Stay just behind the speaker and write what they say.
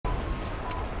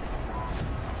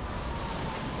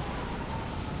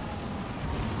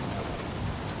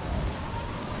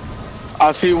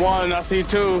I see one. I see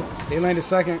two. They landed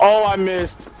second. Oh, I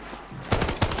missed.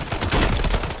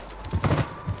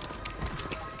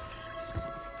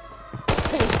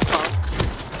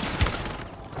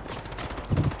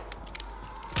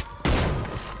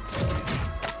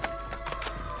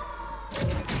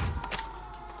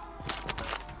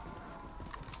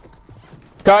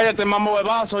 Cállate, mamá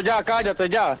huevazo, ya, cállate,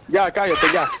 ya. Ya,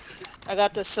 cállate, ya. I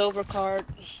got the silver card.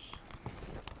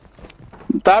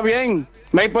 Está bien.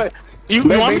 You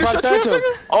want me to shut you up,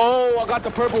 nigga? Oh, I got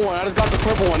the purple one. I just got the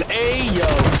purple one. Hey, yo.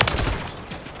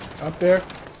 Up there.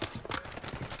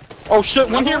 Oh shit,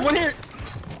 one here.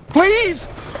 Please.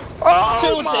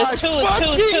 Oh, It's two.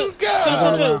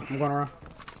 I'm going around.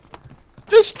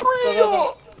 There's three.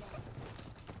 Go.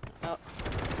 Oh.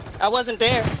 I wasn't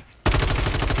there.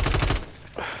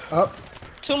 Up.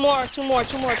 Two more. They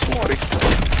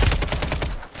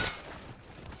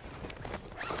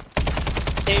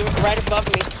were right above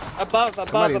me. Above.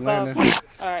 landed.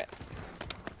 Alright.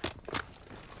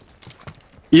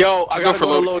 Yo, I gotta for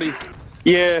go to Lodi.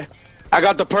 Yeah, I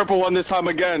got the purple one this time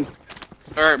again.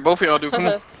 Alright, both of y'all do. Come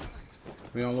on.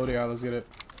 We on loading out. Let's get it.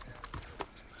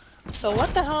 So what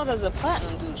the hell does a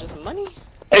platinum do? Just money?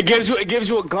 It gives you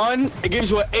a gun. It gives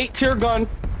you an 8-tier gun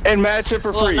and mad shit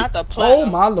for Well, free. not the platinum.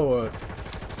 Oh my lord.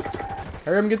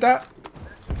 Hurry up and get that.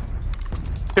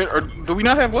 Or do we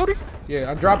not have loading?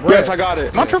 Yeah, I dropped red. Yes, I got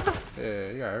it. Am I tripping?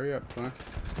 Yeah, you gotta hurry up, man.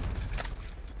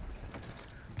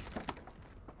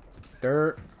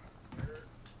 Third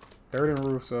and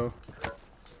roof, so.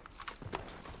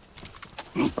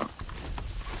 There's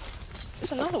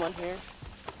another one here.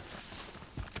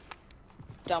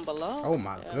 Down below. Oh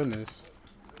my goodness.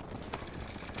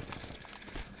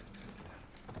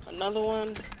 Another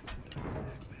one.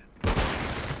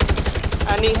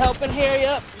 I need help in here,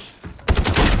 yep.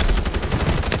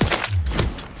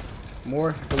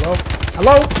 More below.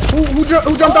 Hello? Who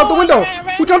jumped out the window?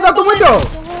 Who jumped out the window?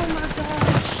 Oh my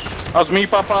gosh. That was me,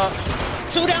 Papa.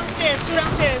 Two downstairs.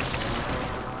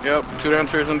 Yep, two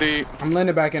downstairs indeed. I'm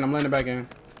landing back in. God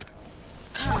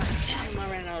damn, I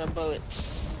ran out of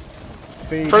bullets.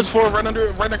 Fade. First floor, right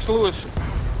next to Lewis.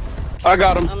 I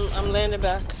got him. I'm landing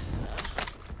back.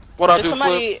 What I There's do,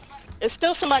 somebody. Flip? It's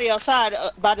still somebody outside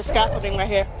by the scaffolding right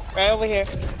here. Right over here.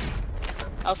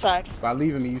 Outside. By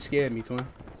leaving me, you scared me, twin.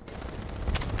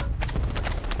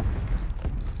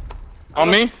 On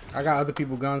me? I got other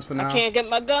people guns for now. I can't get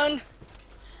my gun.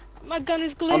 My gun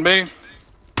is glitched. On me?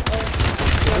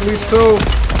 At least two.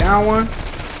 Down one.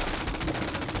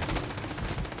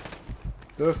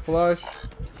 Good flush.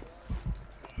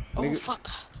 Oh Nigga. fuck.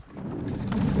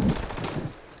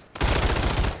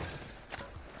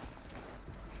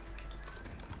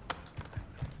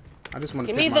 I just want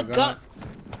to Give me pick my the gun. gun.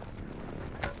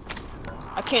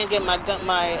 I can't get my gun.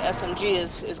 My SMG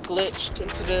is glitched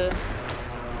into the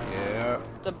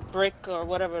brick or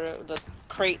whatever the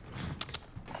crate.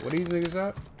 What are these niggas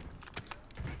at?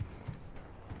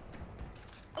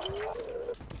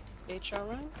 HRM?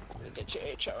 Let me get your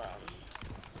HRM.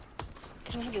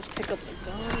 Can I just pick up the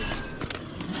gun?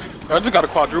 I just got a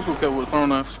quadruple kill with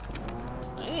throwing us.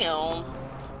 Damn.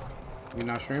 You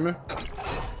not streaming?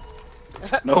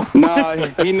 No. Nah,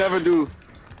 he never do.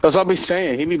 That's what I be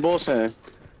saying. He be bullshitting.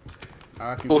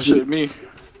 Bullshit me.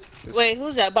 Wait,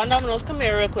 who's that? Bondomino's, come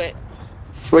here real quick.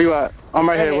 Where you at? I'm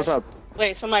right here. here. What's up?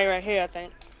 Wait, somebody right here, I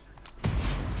think.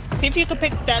 See if you can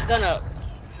pick that gun up.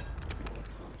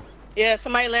 Yeah,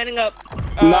 somebody landing up.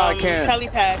 Nah, I can't.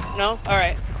 Helipad. No?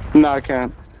 Alright. Nah, I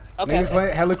can't. Okay.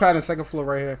 Niggas helipad on the second floor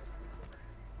right here.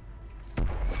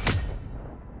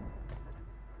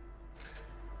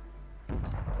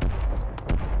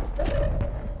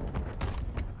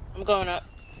 I'm going up.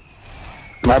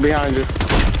 Right behind you.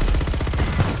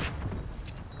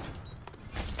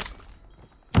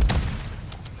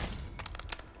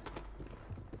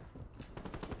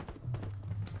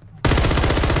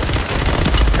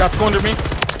 Got two under me.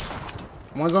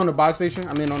 One's on the buy station.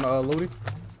 I mean on the loading.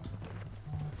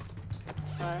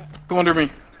 Alright. Two under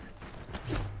me.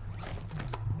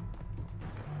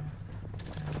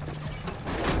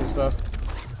 Good stuff.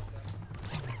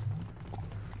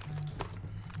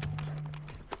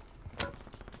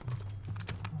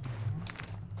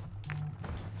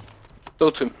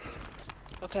 Still two.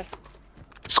 Okay.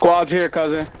 Squad's here,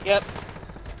 cousin. Yep.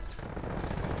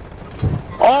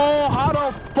 Oh, how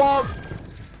the fuck?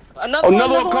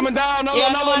 Another one coming down.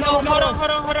 Another.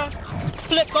 Hold on.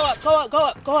 Flip, go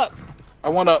up. I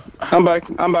went up. I'm back.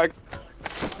 My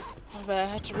bad, I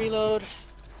had to reload.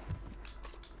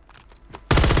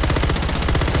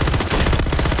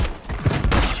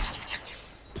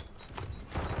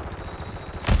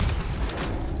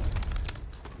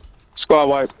 Squad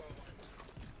wipe.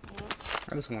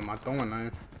 I just want my throwing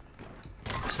knife.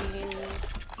 Team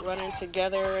running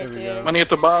together right there. Money at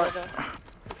the bottom.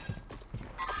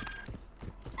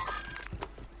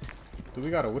 Do we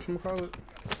got a whatchamacallit?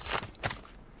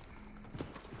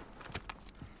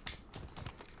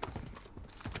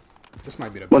 This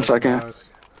might be the best. 1 second. Guys.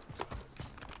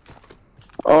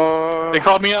 They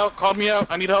called me out. Called me out.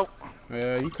 I need help.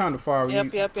 Yeah, you kind of far.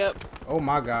 Yep. Oh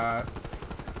my god.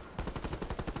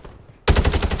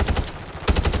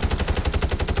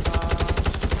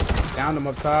 Downed him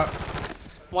up top.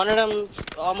 One of them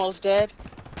almost dead.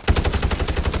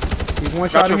 He's one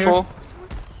shot in here. Full.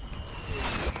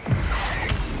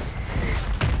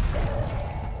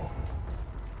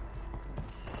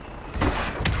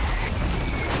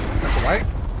 That's a white.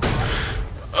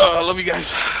 I love you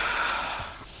guys.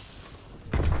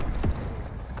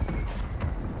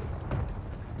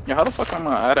 Yeah, how the fuck am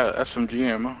I out of SMG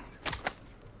ammo?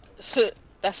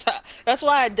 That's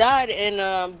why I died in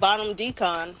bottom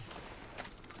decon.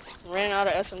 Ran out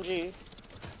of SMG.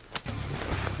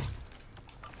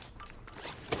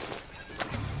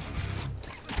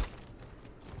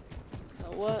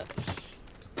 What?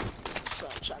 That's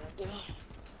what I'm trying to do.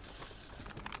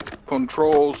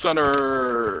 Control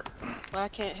center. Why I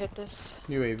can't hit this?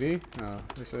 UAV? Oh,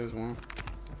 this is one.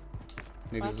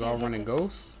 Niggas is all running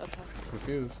ghosts? Okay.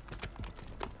 Confused.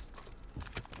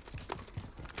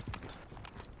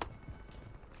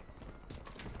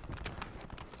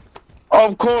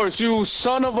 Of course, you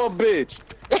son of a bitch.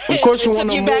 Of course you want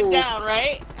to took move. you back down,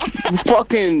 right? You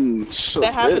fucking.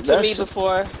 That happened to me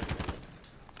before.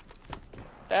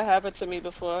 That happened to me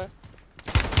before.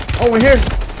 Oh, in here.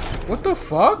 What the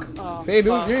fuck? Oh, Fade,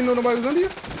 dude, fuck. you didn't know nobody was under you?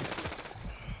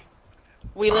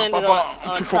 We landed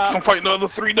on too focused on top. fighting the other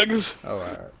 3 niggas.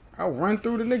 Oh, I'll run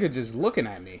through the nigga just looking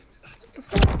at me.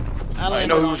 I landed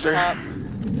know who on was there. top.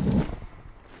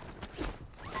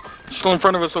 Still in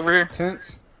front of us over here.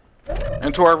 Tents.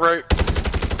 And to our right.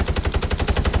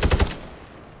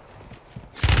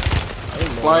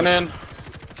 Flying in.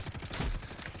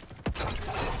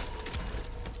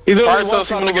 He's Fire only yourself if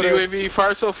you one want to get a over there. UAV. Fire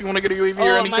yourself if you want to get a UAV or Oh, it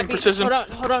anything might be. precision.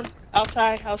 Hold on.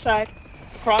 Outside.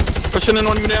 Cross. Pushing in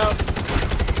on you now.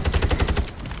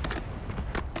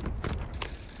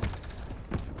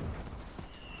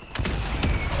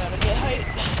 Gotta get height.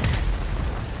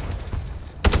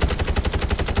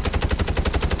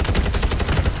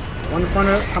 One in front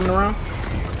of it, coming around.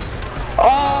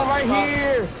 Oh, right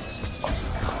here.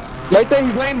 Right there,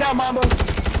 he's laying down, mama.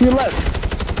 To your left.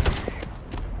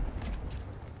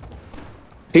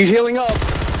 He's healing up.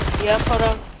 Yep, hold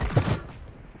on.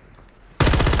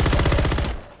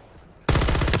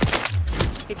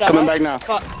 He got Coming up? back now.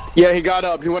 Fuck. Yeah, he got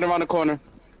up. He went around the corner.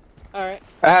 Alright.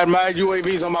 I had mad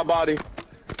UAVs on my body.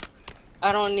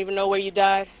 I don't even know where you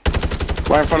died.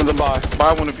 Right in front of the bar.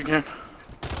 Buy one if you can.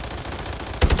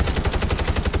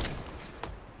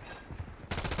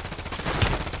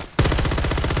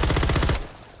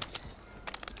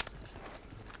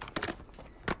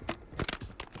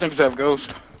 Niggas have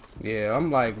ghost. Yeah, I'm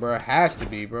like, bro, it has to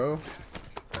be, bro.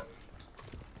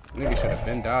 Nigga should have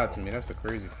been died to me. That's the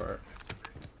crazy part.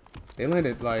 They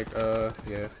landed like,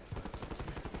 yeah.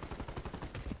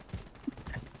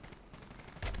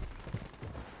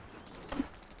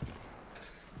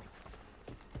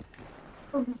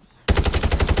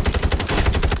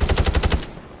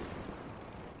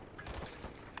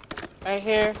 Right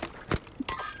here.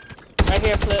 Right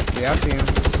here, Flip. Yeah, I see him.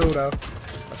 It's two though.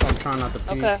 That's why I'm trying not to peek.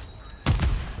 Okay.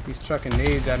 He's chucking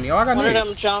nades at me. Oh, I got One nades. of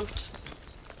them jumped.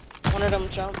 One of them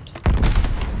jumped.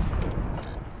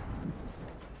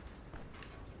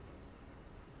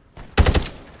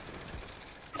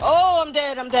 Oh, I'm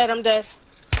dead. At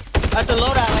the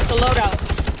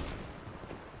loadout.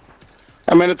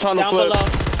 I'm in a tunnel, Down Flip. below.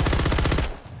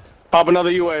 Pop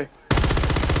another UA.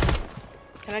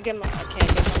 Can I get my... I can't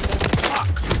get my gun.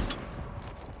 Fuck.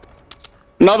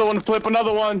 Another one, Flip,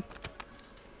 another one.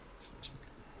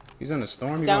 He's in the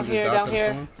storm. He Down gonna here, just down dodge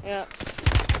here. the storm. Yeah.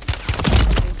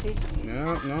 Is he?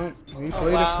 No. He Oh,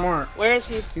 played it smart. Where is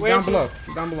he? He's Where down is he? below.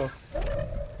 He's down below.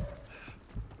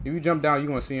 If you jump down, you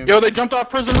gonna see him. Yo, they jumped off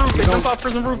prison roof. They jumped off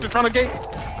prison roof. They're trying to gate.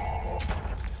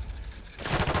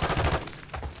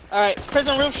 Alright,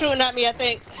 prison roof shooting at me, I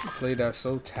think. Played that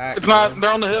so tact. It's not. bro.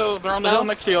 They're on the hill. They're on the hill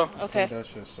next to y'all. Okay. That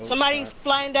shit so Somebody tact.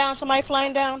 flying down.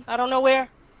 I don't know where.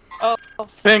 Oh.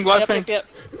 Ping, live ping. Yep.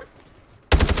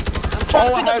 I'm trying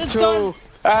to Oh, I pick up had this two. gun.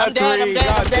 I had I'm dead, three. I'm dead.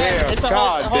 God damn. It's a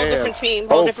God whole damn. different team.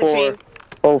 Whole different team.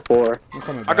 04. I'm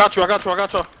coming I back. got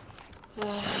you.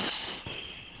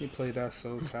 He played that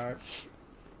so tact.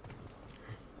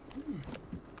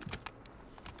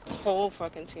 Whole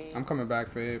fucking team. I'm coming back,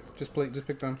 Fabe. Just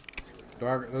pick them.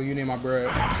 Oh, you need my bread.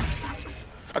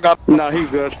 I got. No, he's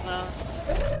good. No.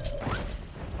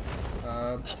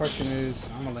 Question is,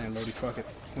 I'm a landlady. Fuck it.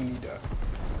 We need that.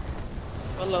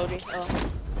 What loading? Oh.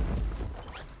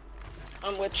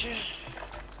 I'm with you.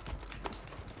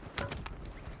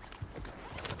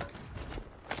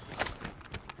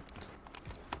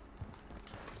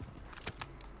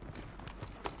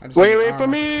 Wait for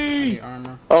me! I need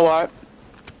armor. Oh, alright.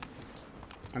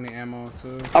 I need ammo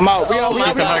too. I'm out. We out. my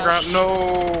Fucking high gosh. ground. No.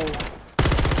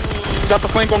 Got the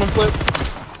flank on him, Flip.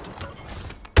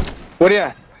 What are you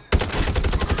at?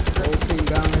 Whole team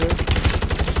down here.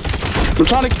 I'm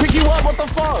trying to pick you up. What the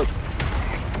fuck?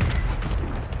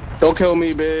 Don't kill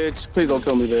me, bitch. Please don't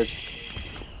kill me, bitch.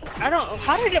 I don't.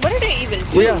 What did they even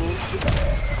do? Yeah.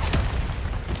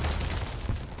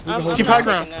 I'm Keep not high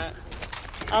ground. taking that.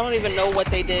 I don't even know what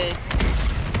they did.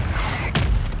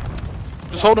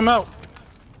 Just hold him out.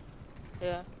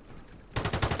 Yeah.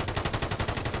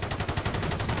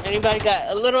 Anybody got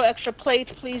a little extra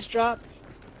plates? Please drop.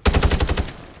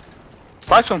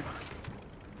 Buy some.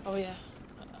 Oh yeah.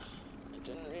 I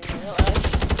didn't even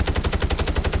realize.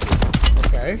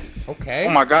 Okay. Okay.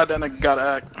 Oh my god, that nigga got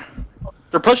act.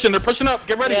 They're pushing up.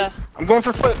 Get ready. Yeah. I'm going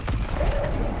for Flip.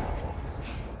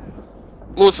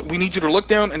 Lewis, we need you to look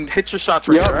down and hit your shots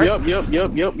right there, right? Yep.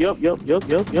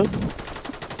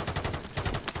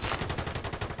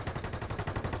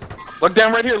 Look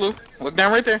down right here, Lou. Look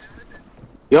down right there.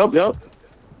 Yep. Here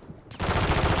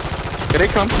they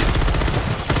come.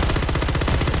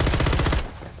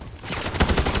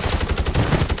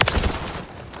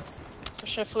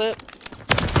 Push a flip.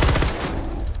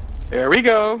 There we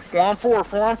go. 4 on 4,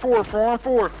 4 on 4, 4 on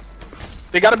 4.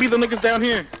 They gotta be the niggas down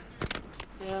here.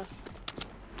 Yeah.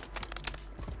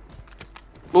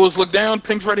 Lewis, look down.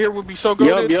 Ping's right here would be so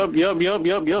good. Yep.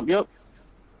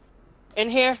 In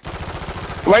here.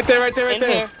 Right there. In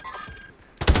here.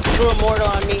 Threw a mortar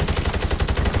on me.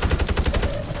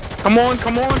 Come on,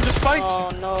 just fight. Oh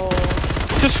no.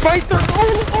 Just fight. They're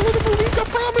all of the weak, I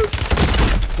promise.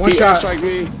 One He shot. airstrike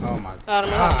me. Oh my Got him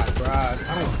god, bro.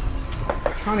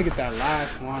 I'm trying to get that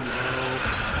last one,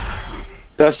 bro.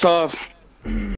 That's tough.